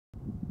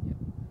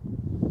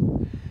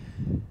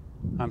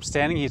I'm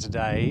standing here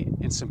today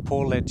in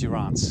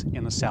Saint-Paul-lès-Durance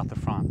in the south of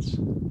France,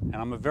 and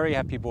I'm a very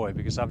happy boy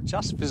because I've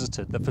just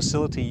visited the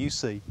facility you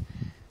see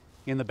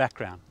in the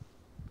background,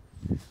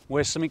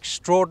 where some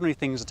extraordinary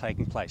things are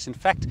taking place. In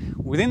fact,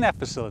 within that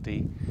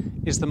facility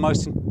is the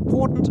most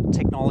important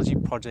technology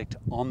project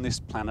on this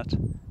planet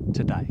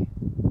today.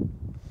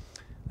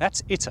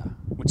 That's ITER,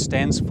 which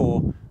stands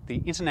for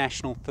the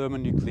International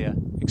Thermonuclear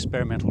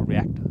Experimental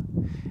Reactor,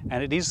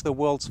 and it is the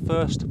world's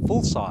first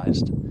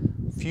full-sized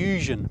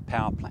fusion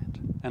power plant.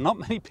 And not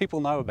many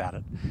people know about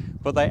it,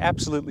 but they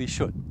absolutely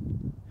should.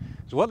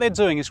 So what they're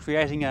doing is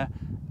creating a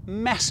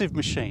massive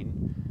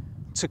machine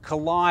to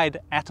collide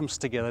atoms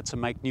together to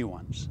make new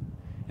ones.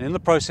 And in the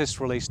process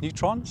release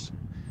neutrons,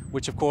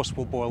 which of course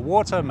will boil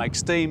water, make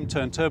steam,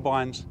 turn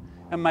turbines,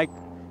 and make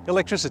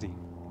electricity.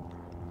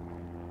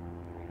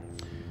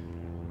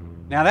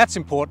 Now that's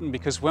important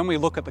because when we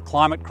look at the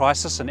climate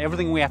crisis and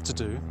everything we have to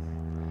do,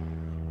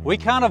 we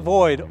can't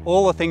avoid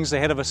all the things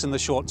ahead of us in the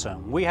short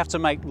term. We have to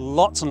make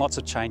lots and lots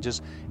of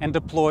changes and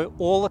deploy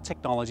all the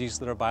technologies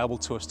that are available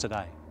to us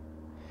today.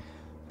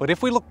 But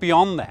if we look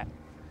beyond that,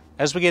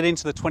 as we get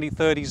into the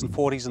 2030s and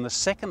 40s and the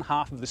second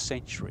half of the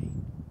century,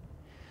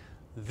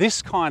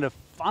 this kind of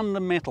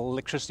fundamental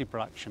electricity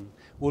production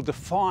will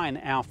define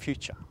our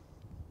future.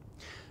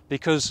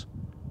 Because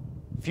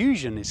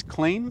fusion is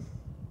clean,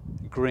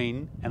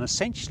 green, and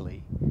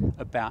essentially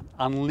about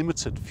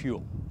unlimited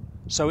fuel.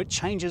 So it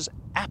changes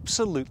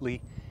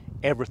absolutely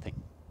everything.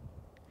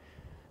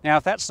 Now,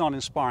 if that's not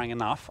inspiring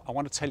enough, I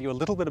want to tell you a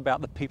little bit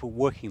about the people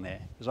working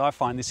there, because I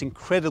find this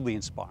incredibly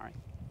inspiring.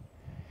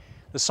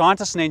 The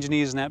scientists and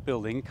engineers in that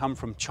building come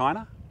from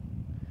China,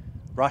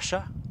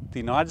 Russia, the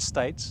United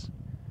States,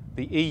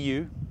 the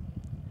EU,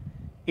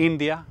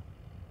 India,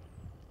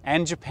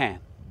 and Japan,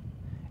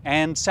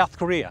 and South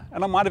Korea,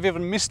 and I might have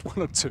even missed one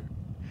or two.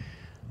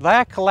 They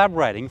are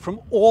collaborating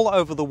from all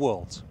over the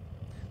world.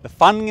 The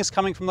funding is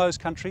coming from those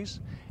countries,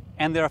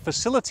 and there are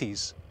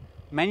facilities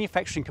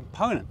manufacturing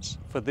components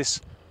for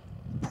this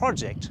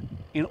project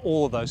in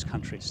all of those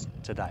countries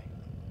today.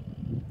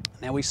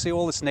 Now we see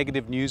all this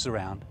negative news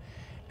around,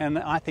 and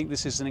I think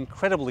this is an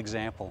incredible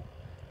example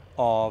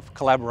of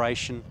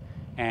collaboration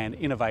and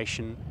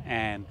innovation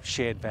and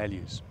shared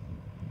values.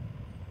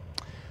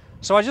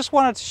 So I just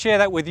wanted to share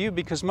that with you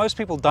because most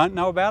people don't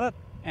know about it,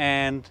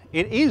 and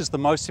it is the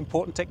most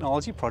important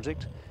technology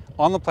project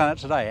on the planet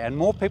today, and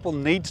more people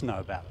need to know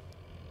about it.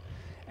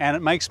 And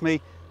it makes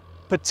me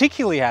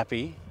particularly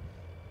happy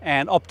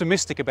and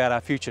optimistic about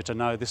our future to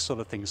know this sort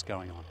of thing's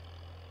going on.